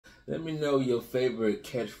Let me know your favorite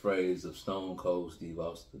catchphrase of Stone Cold Steve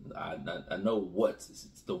Austin. I know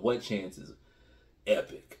the what chances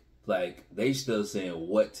epic. Like, they still saying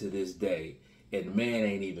what to this day, and the man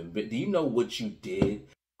ain't even been. Do you know what you did?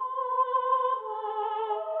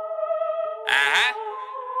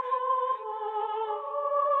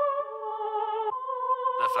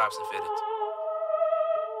 Flip-flops and fitted.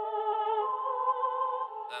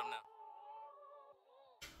 Let them know.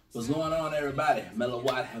 What's going on, everybody? Mellow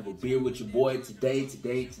Out, have a beer with your boy today.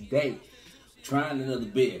 Trying another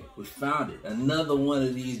beer. We found it. Another one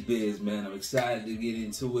of these beers, man. I'm excited to get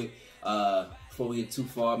into it. Before we get too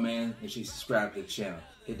far, man, make sure you subscribe to the channel.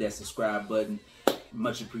 Hit that subscribe button.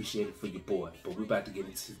 Much appreciated for your boy. But we're about to get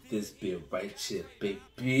into this beer right here,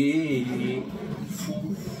 baby.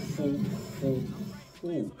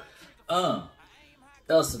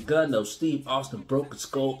 El Segundo Steve Austin Broken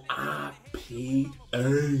Skull IPA.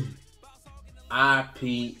 I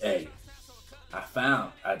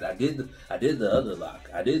did the other lock.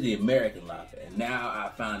 I did the American lock, and now I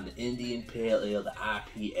found the Indian Pale Ale, the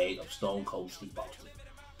IPA of Stone Cold Steve Austin.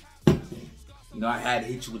 You know, I had to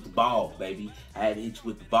hit you with the ball, baby. I had to hit you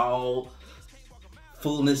with the ball.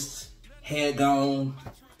 Fullness, head gone.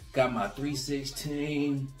 Got my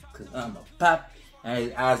 316, cause I'm a pop.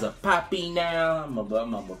 As a poppy now, I'm a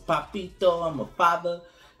papito, I'm a father.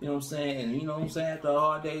 You know what I'm saying? And you know what I'm saying? After a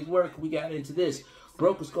hard day's work, we got into this.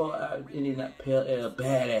 Broken Skull Indian Pale Ale,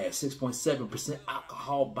 badass, 6.7%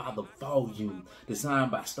 alcohol by the volume.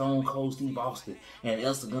 Designed by Stone Cold Steve Austin and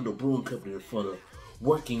El Segundo Brewing Company for the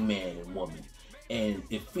working man and woman. And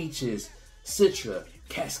it features Citra,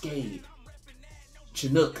 Cascade,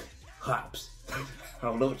 Chinook hops. I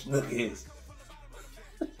don't know what Chinook is.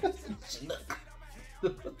 Chinook.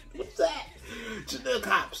 What's that? Chinook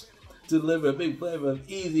hops to deliver a big flavor of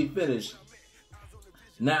easy finish.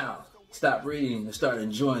 Now, stop reading and start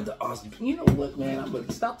enjoying the awesome. You know what, man?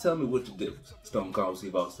 Stop telling me what to do. Stone Cold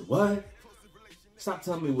Steve Austin. What? Stop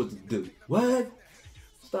telling me what to do. What?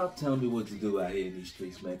 Stop telling me what to do out here in these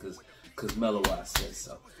streets, man. Cause Mellow Out says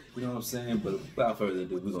so. You know what I'm saying? But without further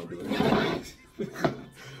ado, we're gonna do it anyway.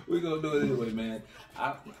 We're gonna do it anyway, man.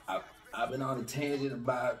 I've been on a tangent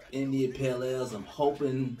about Indian Pale Ales. I'm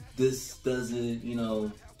hoping this doesn't, you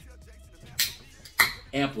know,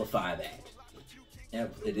 amplify that.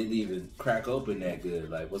 It didn't even crack open that good.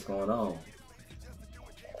 Like, what's going on?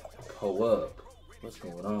 Pull up. What's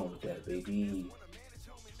going on with that, baby?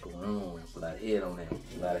 What's going on? There's a lot of head on that.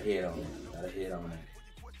 A lot of head on that.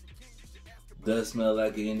 Does smell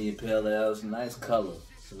like an Indian Pale Ale. It's a nice color.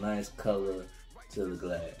 It's a nice color to the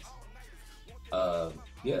glass.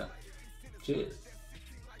 Yeah. Cheers.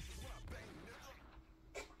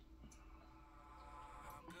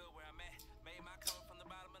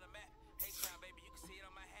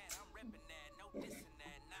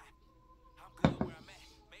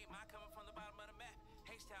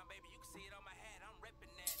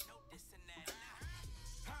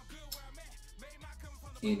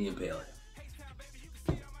 Indian Pale Ale.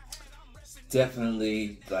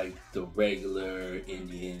 Definitely like the regular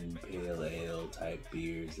Indian Pale Ale type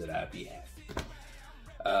beers that I be having.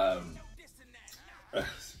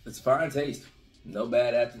 It's a fine taste. No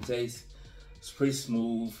bad aftertaste. It's pretty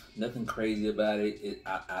smooth. Nothing crazy about it.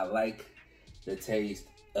 I like the taste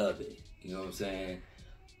of it. You know what I'm saying?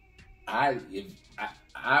 I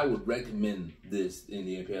would recommend this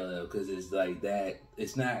Indian Pale Ale because it's like that.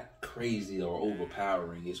 It's not crazy or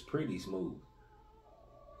overpowering. It's pretty smooth.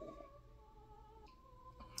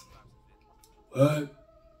 What?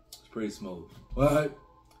 It's pretty smooth. What?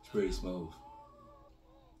 It's pretty smooth.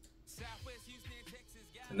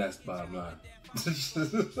 And that's the bottom line.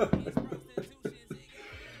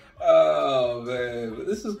 Oh man, but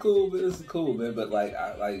this is cool. Man. But like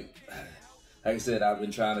I said, I've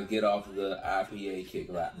been trying to get off of the IPA kick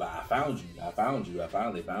a lot, but I found you. I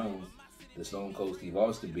finally found the Stone Cold Steve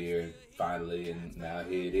Austin beer finally, and now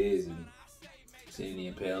here it is, and it's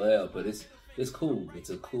Indian Pale Ale. But it's cool.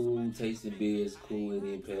 It's a cool tasting beer. It's a cool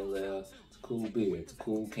Indian Pale Ale. It's a cool beer. It's a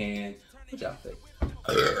cool can. What y'all think?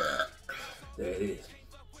 There it is.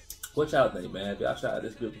 What y'all think, man? If y'all tried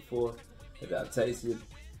this beer before, if y'all tasted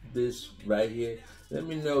this right here, let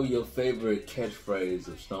me know your favorite catchphrase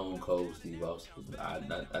of Stone Cold Steve Austin. I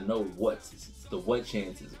know the what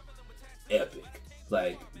chances epic.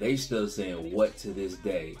 Like, they still saying what to this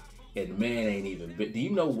day, and the man ain't even been. Do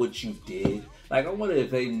you know what you did? Like, I wonder if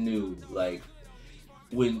they knew, like,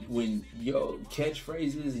 when your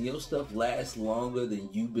catchphrases and your stuff lasts longer than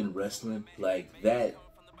you've been wrestling, like that.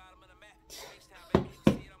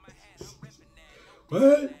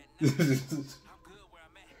 What?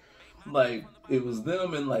 Like, it was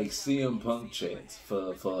them and like CM Punk chants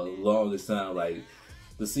for the longest time. Like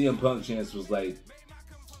the CM Punk chants was like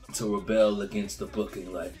to rebel against the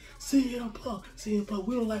booking, like CM Punk,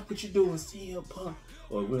 we don't like what you're doing, CM Punk,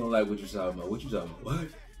 or we don't like what you're talking about. What you talking about?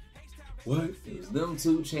 What? It was them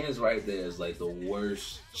two chants right there. Is like the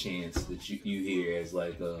worst chants that you hear as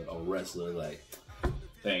like a wrestler. Like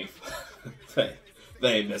they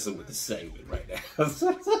ain't messing with the segment right now.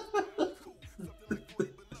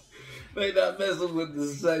 They not messing with the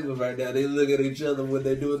segment right now. They look at each other when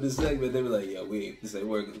they're doing the segment. They be like, "Yeah, this ain't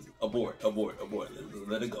working. Abort.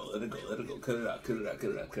 Let it go. Cut it out.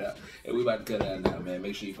 And we about to cut it out now, man.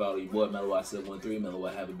 Make sure you follow your boy MellowOut713,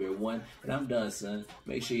 MellowOut&LiveYourLife, 1. And I'm done, son.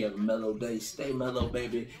 Make sure you have a mellow day. Stay mellow,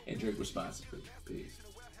 baby, and drink responsibly. Peace.